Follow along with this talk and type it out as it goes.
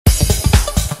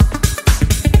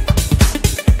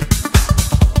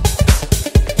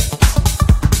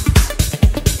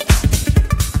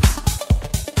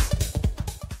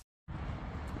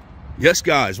Yes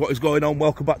guys, what is going on?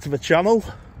 Welcome back to the channel.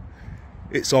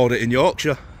 It's Auditing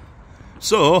Yorkshire.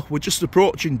 So we're just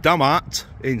approaching Damart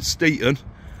in Steeton.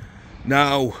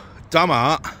 Now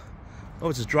Damart,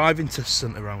 there's a driving test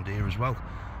centre around here as well.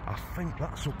 I think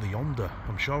that's up the yonder.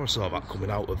 I'm sure I saw that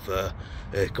coming out of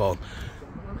Acorn.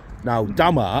 Now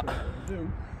Damart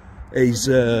is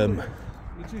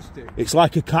it's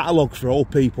like a catalogue for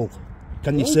old people.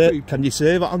 Can you say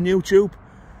that on YouTube?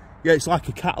 Yeah, it's like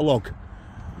a catalogue.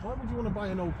 Why would you want to buy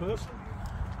an old person?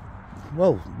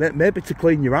 Well, maybe to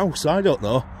clean your house, I don't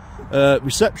know.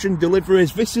 Reception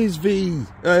deliveries. This is the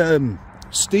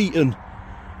Steeton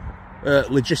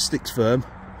logistics firm.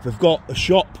 They've got a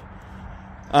shop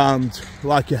and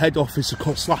like a head office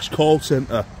slash call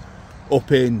centre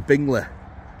up in Bingley,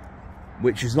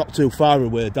 which is not too far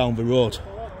away down the road.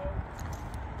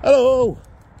 Hello.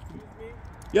 Excuse me?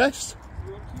 Yes?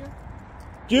 You work here?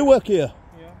 Do you work here?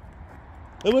 Yeah.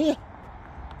 Who are you?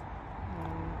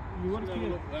 You work here?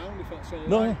 Look round if that's all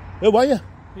No. right. Who are you?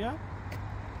 Yeah?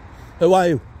 Who are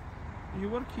you? You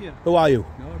work here? Who are you?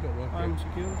 No, I don't work here. I'm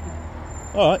security.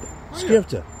 Alright.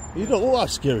 Security. You don't look like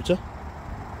security.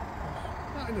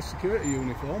 Not in a security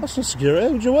uniform. That's not security.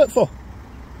 Who do you work for?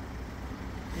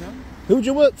 Yeah? Who do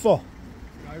you work for?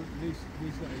 These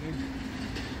letting in.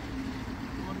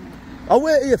 I'll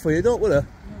wait here for you, don't worry.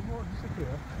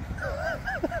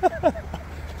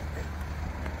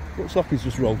 Looks like he's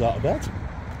just rolled out of bed.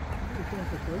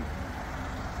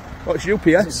 What's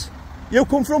UPS? You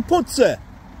come from Pudsey?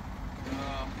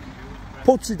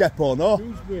 Pudsey Depot, no?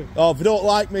 Oh, if you don't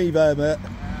like me there, mate.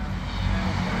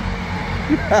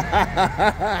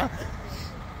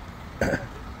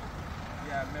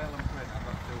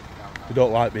 You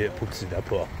don't like me at Pudsey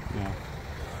Depot? No.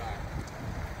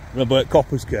 Remember at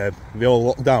Coppers came, they all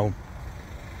locked down?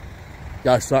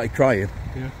 Guys started crying.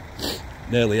 Yeah.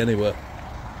 Nearly anywhere.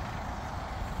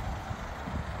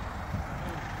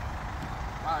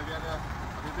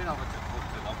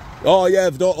 Oh yeah,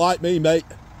 they don't like me, mate.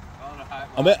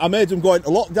 I made them go into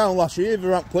lockdown last year. They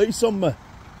ran police on me.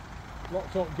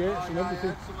 Locked up gates and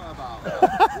everything.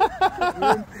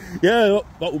 Yeah,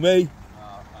 that was me.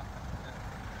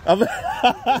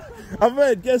 I've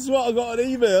heard, guess what, I got an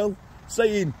email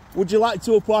saying, would you like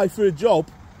to apply for a job,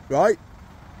 right?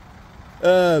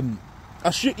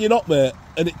 I shit you not, mate,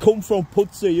 and it come from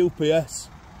Pudsey UPS,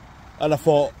 and I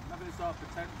thought,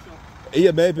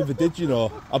 yeah, maybe they did, you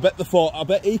know. I bet they thought, I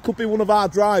bet he could be one of our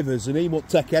drivers and he won't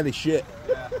take any shit.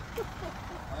 Yeah. I think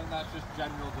that's just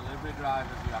general delivery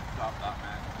drivers, you have to have that,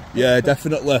 mate. Yeah,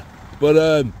 definitely.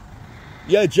 But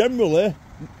yeah, generally,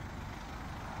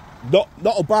 not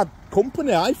a bad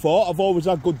company, I thought. I've always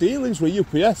had good dealings with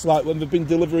UPS, like when they've been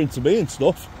delivering to me and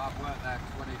stuff. I've worked there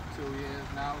 22 years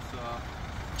now, so...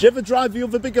 Do you ever drive the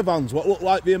other bigger vans, what look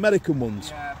like the American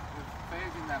ones? Yeah, we're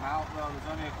phasing them out though. There's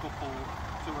only a couple,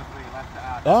 2 or 3 left at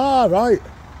our Ah, right.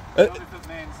 only for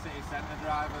main city centre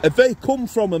drivers. Have they come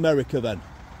from America then?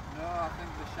 No, I think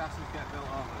the chassis get built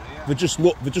over here.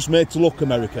 They're just made to look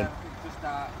American. Yeah,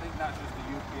 I think that's just the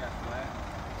UPS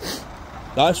way.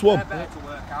 Nice one. They're better to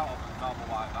work out of than normal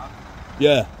white van.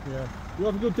 Yeah. Yeah. You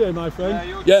have a good day, my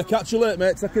friend. Yeah, catch you later,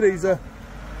 mate. Take it easy.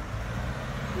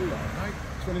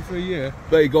 23 years.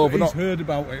 There you go. But he's heard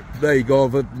about it. There you go.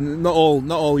 Not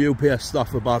all UPS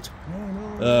staff are bad.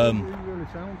 No, really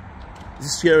sound. Is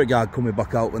the security guard coming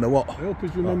back out then or what? I hope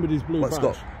he's remembered his blue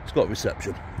badge. It's got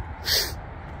reception.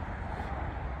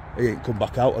 He ain't come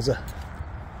back out, has he? Come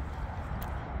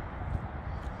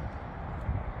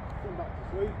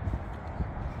back to sleep.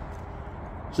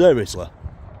 Seriously?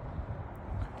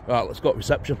 Right, let's go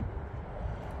reception.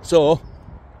 So,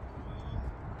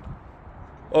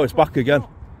 oh, it's back again.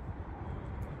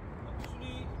 Actually,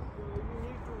 you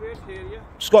need to wait here,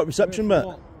 yeah? It's got reception, mate.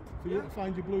 For you to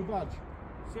find your blue badge.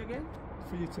 Say again?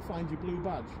 For you to find your blue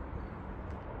badge.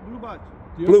 Blue badge?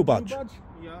 Do you Blue have a badge?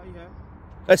 Yeah,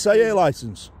 yeah. SIA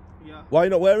licence. Yeah. Why are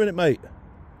you not wearing it, mate? Yeah,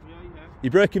 yeah.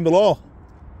 You're breaking the law.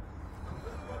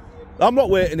 I'm not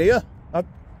waiting here.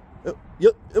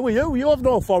 Who are you? You have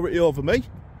no authority over me.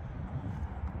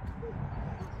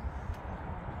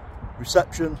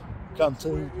 Reception,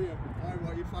 canteen. Why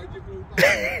won't you find your blue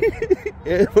badge?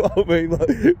 Yeah, I mean,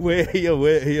 like,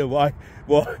 wait here. Why?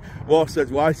 What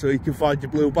says why? So you can find your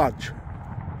blue badge.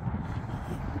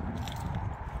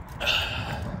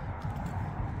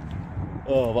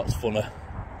 Oh, that's funny.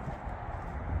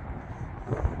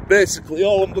 Basically,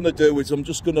 all I'm going to do is I'm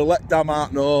just going to let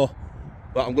Damart know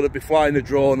that I'm going to be flying a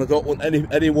drone. I don't want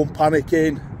anyone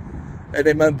panicking,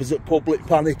 any members of public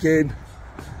panicking,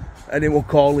 anyone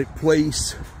calling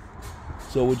police.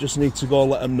 So we just need to go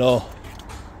let them know.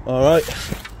 All right.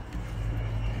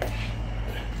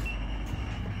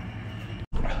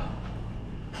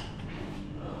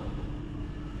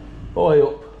 Oh, hey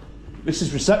up. This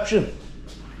is reception.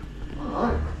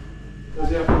 Alright. Does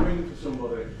he have to ring for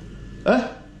somebody? Eh?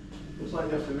 Looks like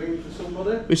you have to ring for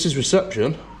somebody. This is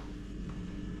reception,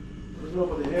 There's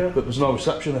nobody here. but there's no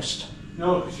receptionist.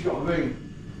 No, because you got a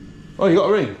ring. Oh, you got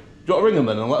to ring? Do you want to ring them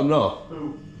then and let them know?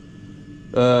 Who?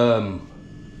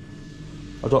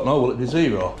 I don't know, will it be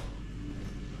 0?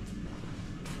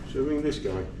 So ring this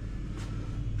guy.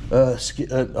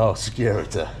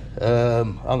 Security.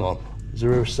 Hang on. Is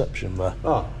there a reception there?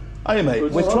 Ah. Hey mate,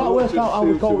 we're trying to work out how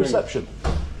we call reception.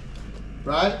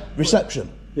 Right?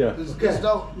 Reception. Yeah. There's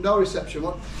no reception.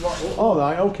 What? All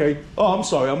right. Okay. Oh, I'm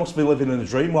sorry, I must be living in a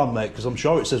dreamland, mate, because I'm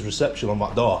sure it says reception on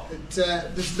that door.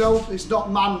 It's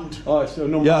not manned. Oh, it's a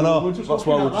number. Yeah, I know. That's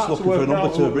why we're just looking for a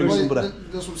number to bring somebody.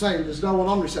 That's what I'm saying. There's no one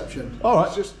on reception. All right.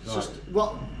 It's just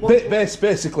what?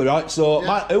 Basically, right, so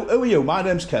Yeah. who are you? My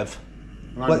name's Kev.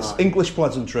 Let's English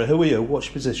pleasantry. Who are you? What's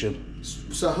your position?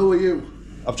 So who are you?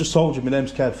 I've just told you my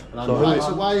name's Kev. So who Right.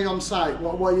 So why are you on site?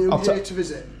 What are you here to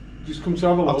visit? Just come to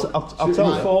have a look. I'll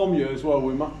tell you. Inform you as well.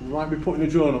 We might be putting a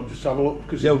drone up just to have a look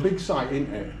because Yeah. it's a big site,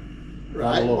 isn't it?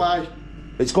 Right. Why?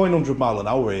 It's going 100 mile an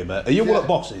hour here, mate. Are you one of the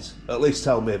bosses? At least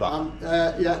tell me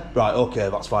that. Yeah. Right, okay,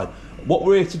 that's fine. What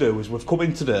we're here to do is we've come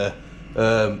in today.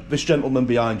 This gentleman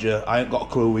behind you, I ain't got a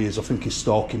clue who he is. I think he's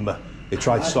stalking me. He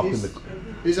tried stopping me.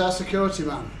 He's our security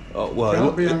man. Oh, well,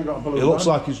 Can't be, ain't got a blue it looks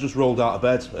van. like he's just rolled out of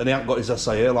bed and he ain't got his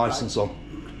SIA licence on.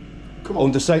 Come on.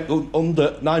 Under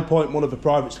 9.1 of the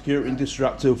Private Security Industry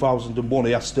Act 2001,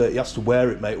 he has to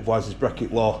wear it, mate, otherwise there's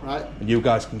Brexit law. Right. And you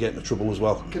guys can get into trouble as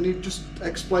well. Can you just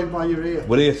explain why you're here?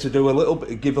 We're here to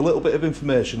do give a little bit of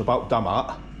information about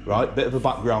Damart, right? Bit of a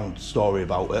background story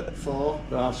about it.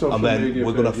 And then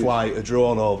we're going to fly a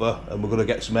drone over and we're going to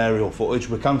get some aerial footage.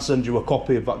 We can send you a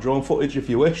copy of that drone footage if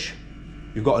you wish.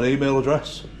 You've got an email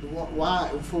address. Why?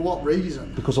 For what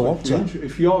reason? Because I want to.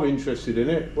 If you're interested in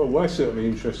it, well, we're certainly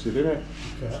interested in it.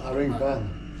 Okay, I ring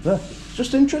Ben. Yeah, it's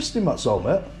just interesting, that's all,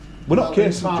 mate. We're not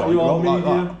casing Part of joint, we're your not like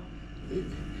media.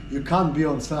 that. You can't be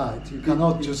on site. You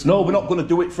cannot just. No, we're not going to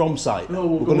do it from site. No,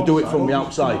 we'll we're going to go do it on from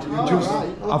the site.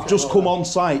 outside. Right, I've just come on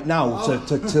site now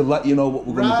to let you know what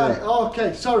we're going to Right. do.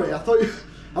 Okay. Sorry. I thought you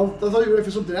were here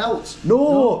for something else.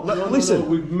 No, listen. No,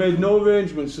 we've made no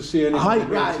arrangements to see anything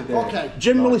Right. today. Okay.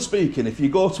 Generally speaking, if you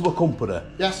go to a company,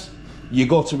 Yes. you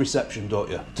go to reception, don't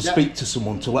you? To Yeah. speak to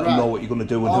someone, to let them know what you're going to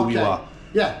do and who you Okay. are.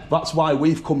 Yeah. That's why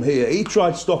we've come here. He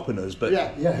tried stopping us, but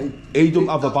Yeah. Yeah. he doesn't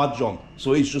have a badge on,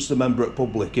 so he's just a member of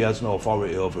public. He has no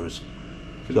authority over us.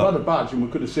 If we had a badge and we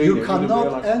could have seen You it, we'd cannot have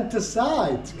realised. enter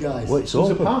site, guys. Well, it's There's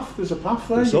a open. path. There's a path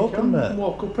there. It's you open, can mate.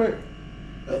 walk up it.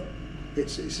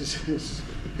 It's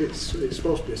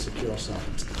supposed to be a secure site.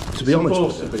 To be honest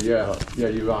Supposed with to you. be, yeah. Yeah,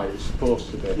 you're right. It's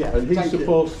supposed to be. Yeah, And he's thank you.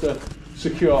 supposed to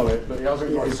secure it, but he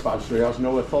hasn't got his badge, so he has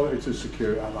no authority to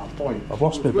secure it at that point. I've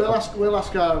lost my We'll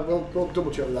ask our. We'll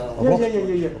double check with that.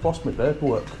 I've lost my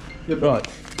paperwork. Yeah, but- Right,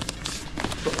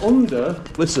 But under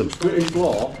listen. British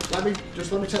law, Let me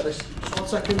take this. Just 1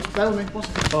 second. Bear with me. 1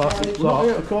 second. Oh, that's we're not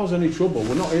here to cause any trouble.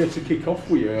 We're not here to kick off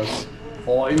with you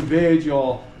or invade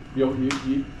your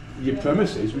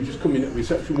premises. We just come in at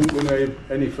reception. We won't go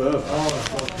any further.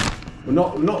 We're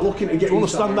not looking to get. Do you want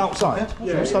to inside. stand outside? Do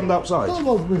you want to stand outside? Oh,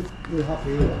 well, we're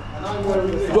happy here.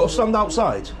 Do you want to stand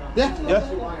outside? Yeah.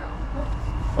 Yeah?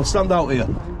 I'll stand out here.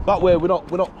 That way we're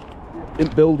not in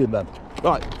building then.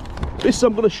 Right. This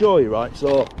I'm going to show you, right?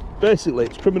 So basically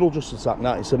it's Criminal Justice Act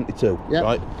 1972, Yeah.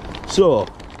 right? So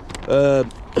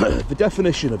the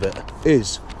definition of it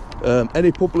is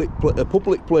any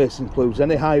public place includes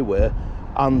any highway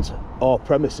and or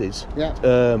premises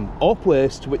or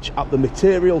place to which at the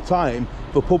material time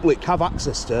the public have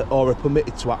access to or are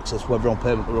permitted to access, whether on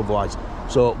payment or otherwise.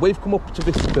 So we've come up to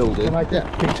this building. Can I get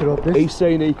a picture of this? He's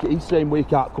saying we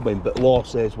can't come in, but law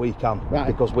says we can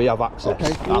because we have access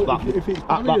Okay. at that, If it's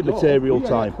at that material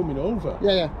time. coming over.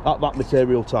 Yeah. At that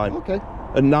material time. Okay.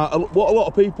 And now, what a lot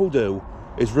of people do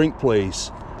is ring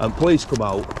police, and police come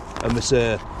out and they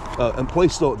say, and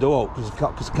police don't do out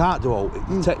because they can't do out.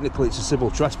 Technically, it's a civil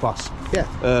trespass. Yeah.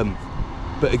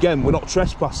 But again, we're not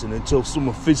trespassing until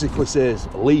someone physically says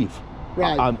leave.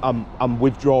 Right. I'm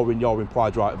withdrawing your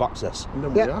implied right of access. And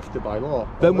then we have to by law.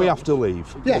 Then we have to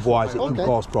leave. Yeah. Otherwise, it can Okay.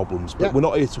 cause problems. But Yeah. we're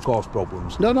not here to cause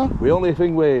problems. No. The only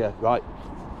thing we're here, right?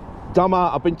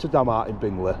 Damart, I've been to Damart in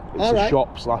Bingley. It's All a right.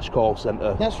 shop/call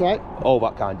centre. That's right. All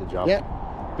that kind of jazz. Yeah.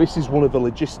 This is one of the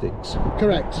logistics.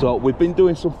 Correct. So we've been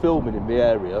doing some filming in the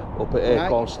area up at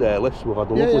Acorn Stairlifts. We've had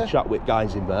a lovely chat with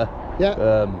guys in there.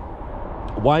 Yeah.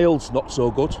 Wild's not so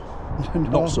good.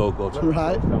 Not so good.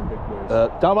 Right.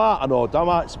 Damart, I know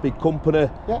Damart's a big company.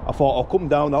 Yeah. I thought I'll come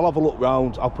down, I'll have a look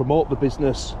round, I'll promote the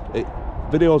business.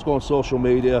 Videos go on social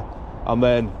media. And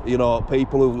then, you know,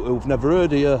 people who've never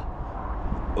heard of you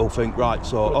will think, right,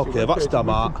 so, okay, that's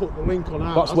Damart. Put the link on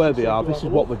That's where they are, this is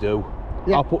what we do.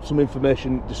 Yeah. I'll put some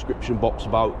information in the description box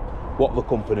about what the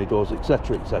company does,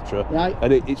 etc, etc. Right.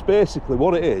 And it's basically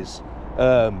what it is.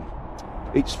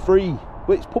 It's free.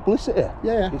 Well, it's publicity.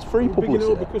 Yeah. It's free We're bigging it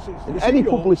up publicity. because it's Any in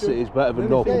Yorkshire. publicity is better than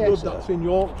no Anything good publicity. that's in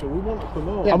Yorkshire, we want to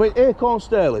promote. Yeah. I mean, Acorn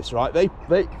Stairless, right?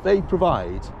 They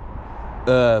provide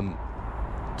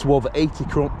to over 80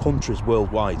 countries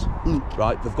worldwide,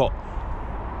 right? They've got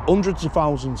hundreds of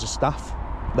thousands of staff,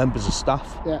 members of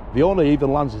staff. Yeah. The owner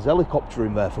even lands his helicopter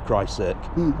in there, for Christ's sake,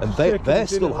 and they're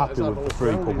still happy with the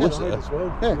free publicity.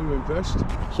 Yeah. We invest.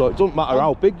 So it doesn't matter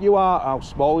how big you are, how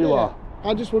small you are.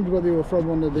 I just wondered whether you were from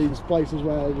one of these places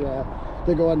where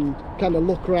they go and kind of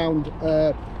look around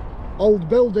old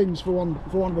buildings, for want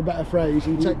of a better phrase,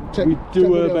 and take We do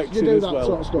videos. urbexing You do as that well.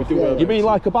 sort of stuff. We do Yeah, urbex. You mean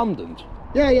like abandoned?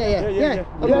 yeah. yeah.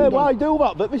 Yeah, why do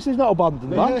that? But this is not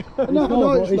abandoned, man.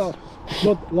 No, it's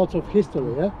not. Lots of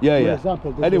history, yeah? Yeah, For yeah.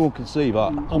 example, this Anyone can see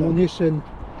that. is ammunition.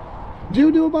 Do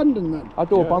you do abandonment? I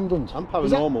do abandoned. I'm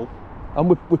paranormal. And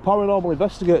we're Paranormal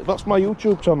Investigate. That's my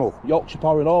YouTube channel, Yorkshire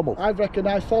Paranormal. I reckon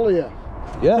I follow you.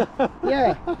 Yeah.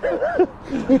 Yeah.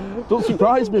 Don't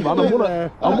surprise me, man.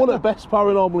 I'm one of the best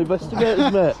paranormal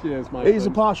investigators, mate. Cheers, my He's a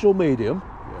friend. partial medium,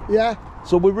 Yeah.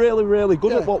 so we're really, really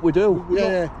good at what we do.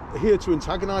 We're not here to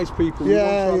antagonise people.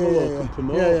 Yeah, we want to have a yeah, look yeah. and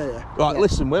promote. Yeah. Right,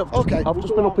 listen, I've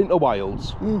just been up into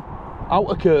Wales, out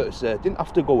of courtesy, didn't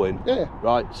have to go in. Yeah.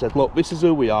 Right, said, look, this is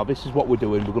who we are, this is what we're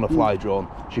doing, we're going to fly a drone.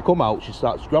 She come out, she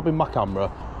starts grabbing my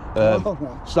camera,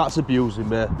 starts abusing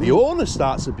me. The owner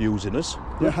starts abusing us,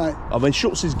 Right. and then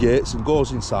shuts his gates and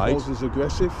goes inside. Ours is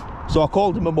aggressive. So I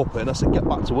called him a muppet and I said, get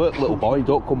back to work, little boy,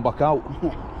 don't come back out.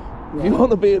 If you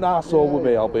want to be an arsehole with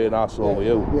me, I'll be an arsehole with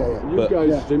you. Yeah. You But-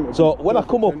 guys didn't. So when I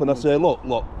come up and I say, look,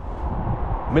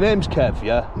 my name's Kev,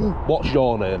 yeah? What's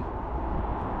your name?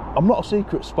 I'm not a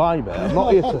secret spy, mate. I'm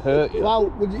not here to hurt you. Well,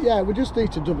 we just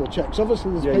need to double check. Because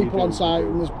obviously there's Yeah, you people do, on site,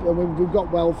 and we've got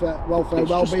welfare, It's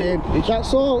just- well-being. it's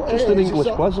That's all. just it an is. English It's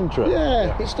not- pleasantry.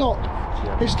 Yeah, it's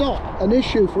not an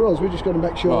issue for us. We're just going to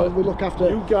make sure Right. we look after.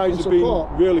 You guys and have been support.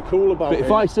 really cool about But it.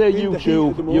 if I say In the heat of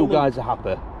YouTube, the you moment. guys are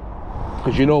happy.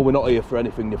 Because you know we're not here for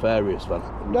anything nefarious, then.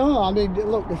 No, I mean,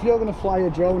 look, if you're going to fly a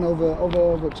drone over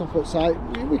top of the site,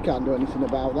 we can't do anything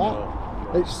about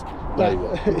that. It's There you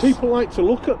go. it's- People like to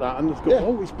look at that and they've got, Yeah.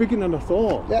 oh, it's bigger than I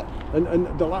thought. Yeah. And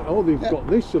they're like, oh, they've got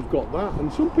this, they've got that.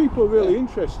 And some people are really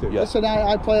interested. Yeah. Listen,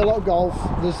 I play a lot of golf.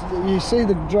 You see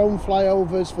the drone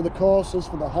flyovers for the courses,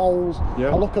 for the holes. Yeah.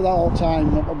 I look at that all the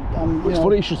time. I'm, It's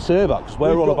funny you should say that, because we're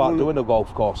We've all got about one- doing a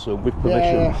golf course soon, with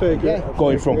permission. Yeah. Fair grade, Yeah. fair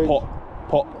Going from grade. hole to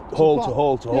pot. hole to Yeah,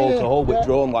 hole to yeah, hole with yeah.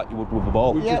 drone like you would with a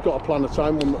ball. We've Yeah. just got to plan a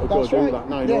time when we're going That's to do right. that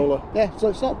 9 yeah. holer. Yeah, so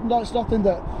it's nothing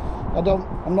that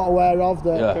I'm not aware of.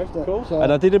 That, Yeah. Okay, cool. So,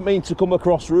 And I didn't mean to come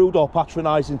across rude or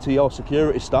patronising to your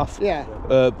security staff. Yeah.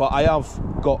 But I have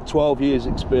got 12 years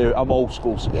experience. I'm old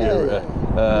school security.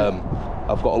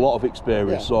 I've got a lot of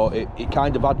experience, Yeah. so it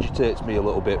kind of agitates me a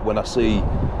little bit when I see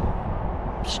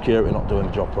security not doing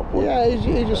the job properly. yeah,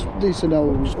 he just needs to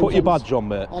know. Just put your badge on,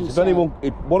 mate. on If site. anyone,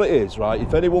 what it is, right?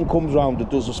 If anyone comes round and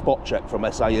does a spot check from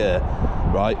SIA,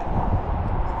 right,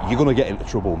 you're gonna get into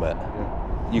trouble, mate.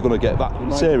 You're gonna get that might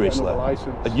get seriously, another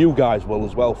licence. and you guys will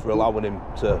as well for allowing him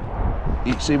to.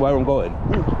 You see where I'm going?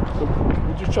 So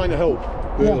we're just trying to help,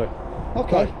 really.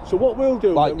 Okay. Right, so what we'll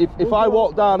do... Like then, if we'll I go-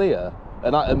 walk down here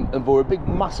and there were a big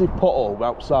massive pothole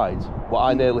outside, what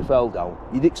I nearly fell down,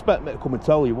 you'd expect me to come and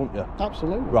tell you, wouldn't you?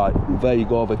 Absolutely. Right, well, there you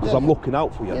go, because Yeah. I'm looking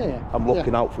out for you. Yeah, yeah. I'm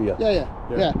looking out for you. Yeah.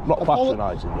 I'm not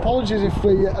patronising you. Apologies if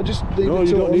we. I just needed No, you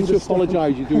to don't need to understand.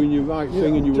 apologise. You're doing your right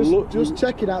thing, and you will look... just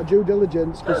checking out due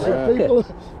diligence, because Yeah. people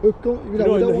who come, You know,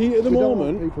 we in don't the heat of the we don't want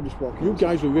moment, people just walking you on.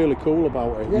 guys were really cool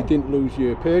about it. Yeah. You didn't lose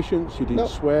your patience, you didn't No.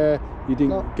 swear, you didn't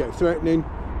No. get threatening.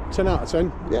 10 out of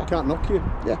 10. Yeah. Can't knock you.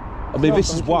 Yeah. I mean, No, this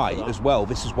is thank you why, for that. as well,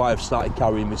 this is why I've started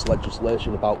carrying this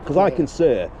legislation about, because I can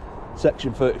say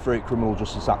Section 33 Criminal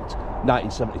Justice Act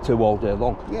 1972 all day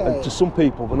long. Yeah, And yeah. to some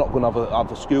people, they're not going to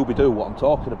have a Scooby-Doo what I'm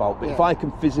talking about. But if Yeah. I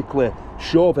can physically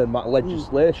show them that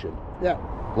legislation, Yeah.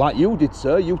 like you did,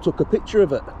 sir, you took a picture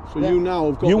of it. So Yeah. you now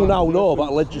have got... You that now know reference.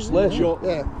 about legislation. You're-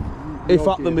 Yeah. If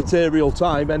you're at the geared up. material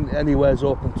time and anywhere's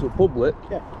open to the public,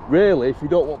 Yeah. really, if you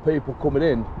don't want people coming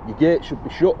in, your gate should be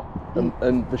shut, Mm.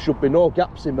 and there should be no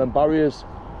gaps in them barriers.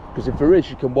 Because if there is,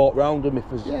 you can walk round them.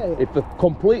 Yeah. If they're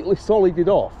completely solided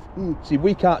off, see,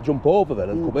 we can't jump over them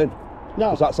and come in.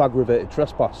 No. Because that's aggravated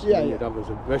trespass. Yeah, You'd have us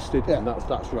arrested, Yeah. and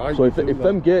that's right. So you if do that.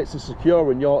 them gates are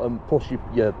secure and you're and plus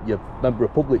your member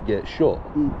of public gate shut,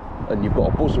 and you've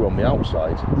got a buzzer on the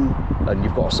outside, and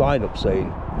you've got a sign up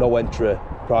saying no entry,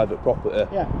 private property,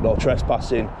 Yeah. no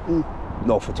trespassing,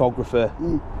 no photography,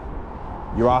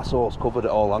 your arsehole's covered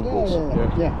at all angles.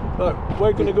 Yeah. Right,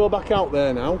 we're going to go back out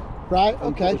there now. Right,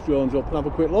 And okay. put the drones up and have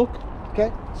a quick look.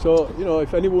 Okay. So, you know,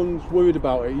 if anyone's worried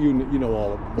about it, you know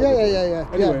all of them. Yeah.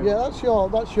 Anyway. Yeah, that's your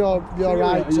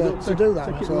right You to don't do that.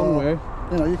 Take it so, the wrong way.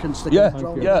 You know, you can stick Yeah, a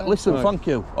drone yeah. there. Listen, Right. thank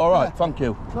you. All right, Yeah. thank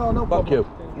you. No, no Thank problem. you.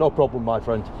 No problem, my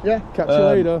friend. Yeah. Catch you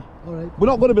later. All right. We're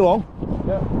not going to be long.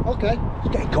 Okay. It's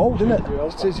getting cold, isn't it?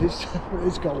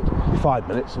 It's cold. 5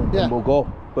 minutes and Yeah. we'll go.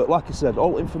 But like I said,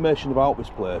 all information about this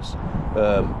place,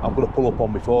 I'm going to pull up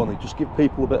on my phone and just give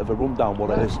people a bit of a rundown what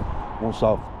it is once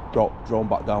I've dropped drone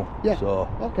back down. Yeah. So,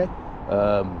 Okay.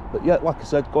 but yeah, like I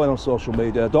said, going on social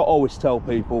media, don't always tell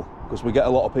people because we get a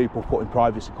lot of people putting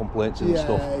privacy complaints in and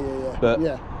stuff. Yeah. But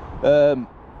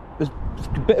there's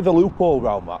a bit of a loophole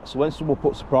around that. So when someone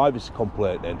puts a privacy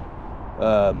complaint in,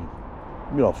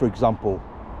 you know, for example,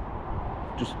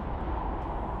 just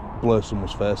blur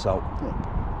someone's face out,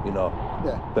 you know.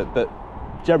 Yeah. But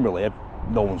generally,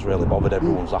 no one's really bothered.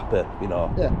 Everyone's happy, you know.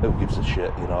 Yeah. Who gives a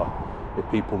shit, you know? If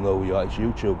people know you, it's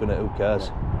YouTube, innit? Who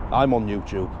cares? I'm on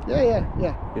YouTube. Yeah.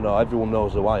 You know, everyone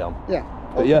knows who I am. Yeah.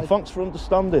 But yeah, thanks for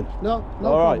understanding. No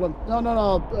All right. problem.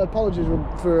 No. Apologies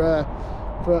for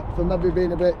maybe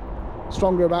being a bit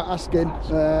stronger about asking.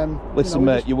 Listen,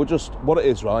 mate, you were just what it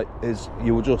is, right? Is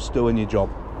you were just doing your job.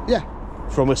 Yeah.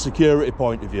 From a security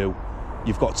point of view,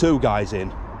 you've got two guys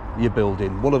in your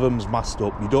building. One of them's masked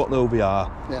up. You don't know who they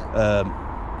are. Yeah.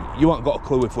 You haven't got a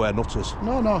clue if we're nutters.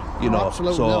 No. You know.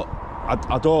 Absolutely So not.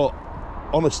 I don't.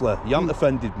 Honestly, you haven't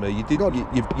offended me. You did. Good.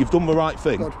 You've done the right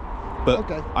thing. Good. But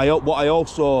Okay. what I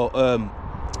also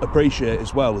appreciate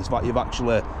as well is that you've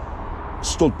actually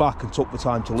stood back and took the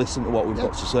time to listen to what we've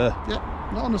got to say. Yeah.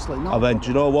 No, honestly, no. And then, do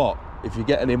you know what? If you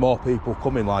get any more people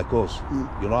coming like us,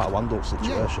 you'll know how to handle the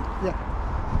situation.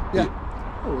 Yeah.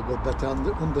 Oh, we've got better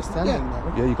understanding Yeah.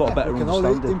 now. Yeah, you've got a better We can only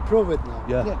understanding. improve it now.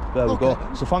 Yeah, Yeah. there we Okay.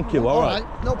 go. So thank you, all right.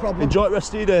 No problem. Enjoy the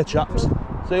rest of your day, chaps.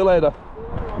 See you later.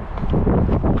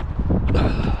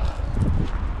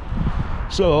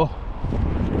 So,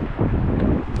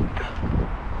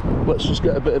 let's just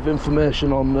get a bit of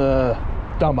information on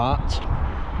Damart.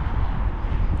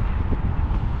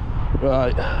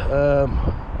 Right,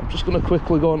 I'm just going to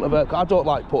quickly go into that. I don't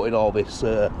like putting all this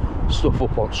stuff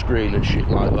up on screen and shit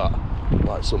like that,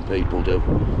 like some people do.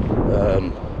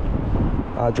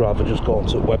 I'd rather just go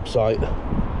onto the website.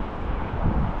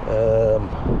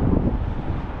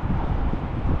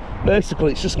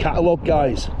 Basically, it's just catalogue,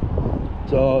 guys.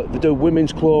 So they do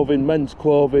women's clothing, men's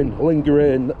clothing,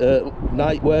 lingerie,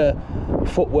 nightwear,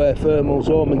 footwear, thermals,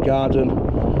 home and garden.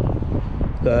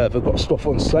 They've got stuff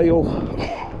on sale.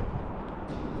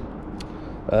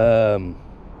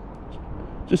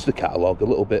 Just a catalogue, a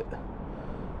little bit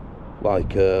like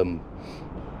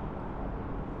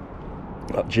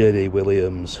JD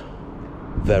Williams,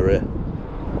 Very,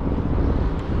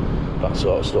 that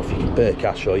sort of stuff. You can pay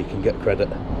cash or you can get credit.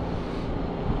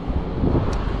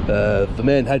 The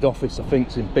main head office, I think,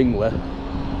 is in Bingley.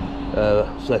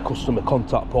 It's their customer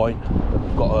contact point.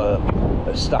 They've got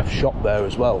a staff shop there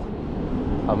as well,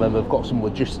 and then they've got some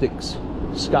logistics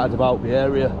scattered about the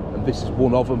area, and this is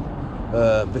one of them.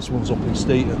 This one's up in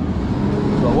Steeton.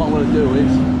 So what I'm going to do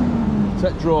is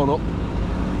take drone up,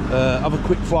 have a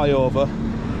quick flyover,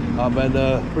 and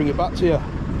then bring it back to you.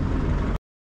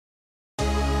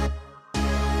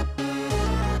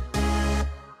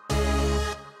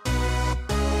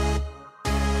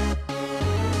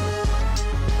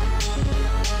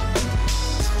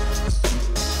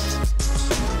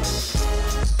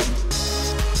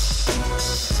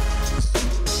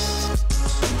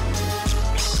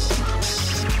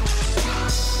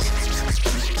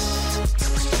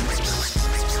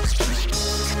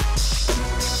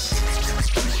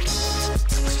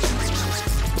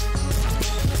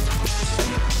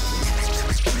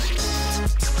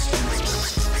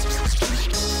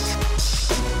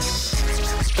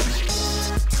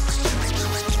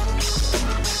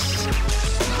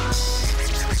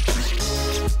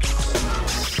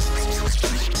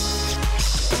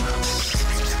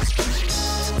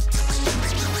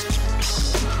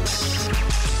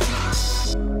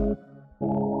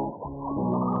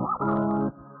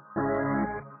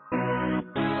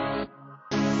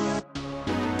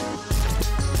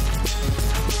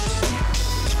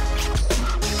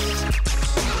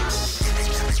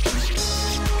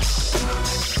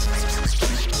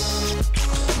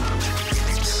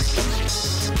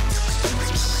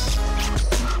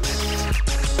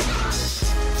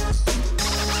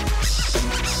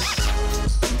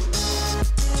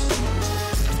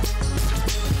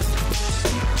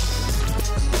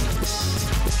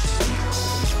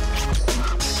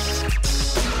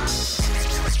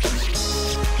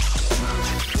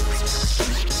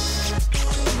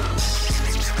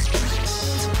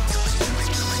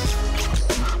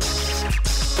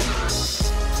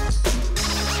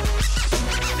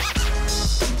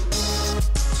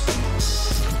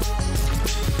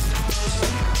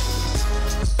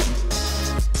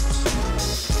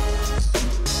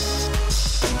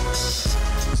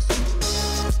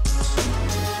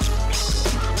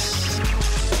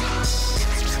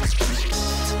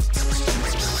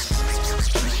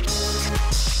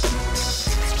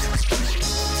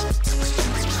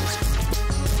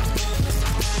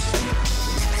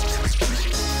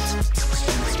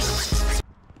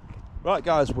 Right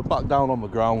guys, we're back down on the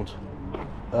ground.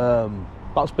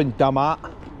 That's been Damart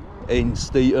in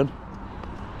Steeton.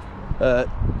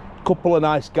 Couple of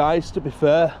nice guys, to be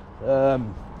fair.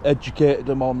 Educated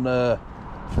them on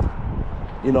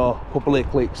you know,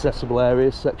 publicly accessible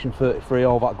areas, section 33,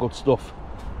 all that good stuff.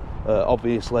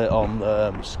 Obviously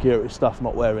on security staff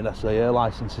not wearing SAA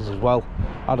licences as well.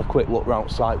 Had a quick look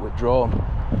round site with drone.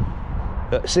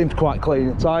 It seems quite clean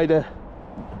and tidy.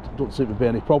 Don't seem to be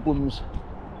any problems.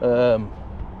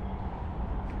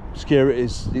 Security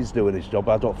is doing his job.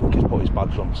 I don't think he's put his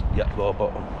badge on yet though,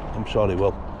 but I'm sure he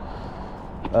will.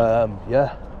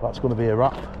 Yeah, that's going to be a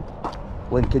wrap.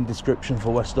 Link in description for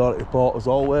West Audit Report as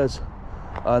always.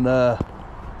 And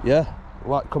yeah,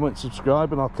 like, comment,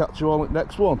 subscribe, and I'll catch you all at the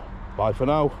next one. Bye for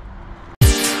now.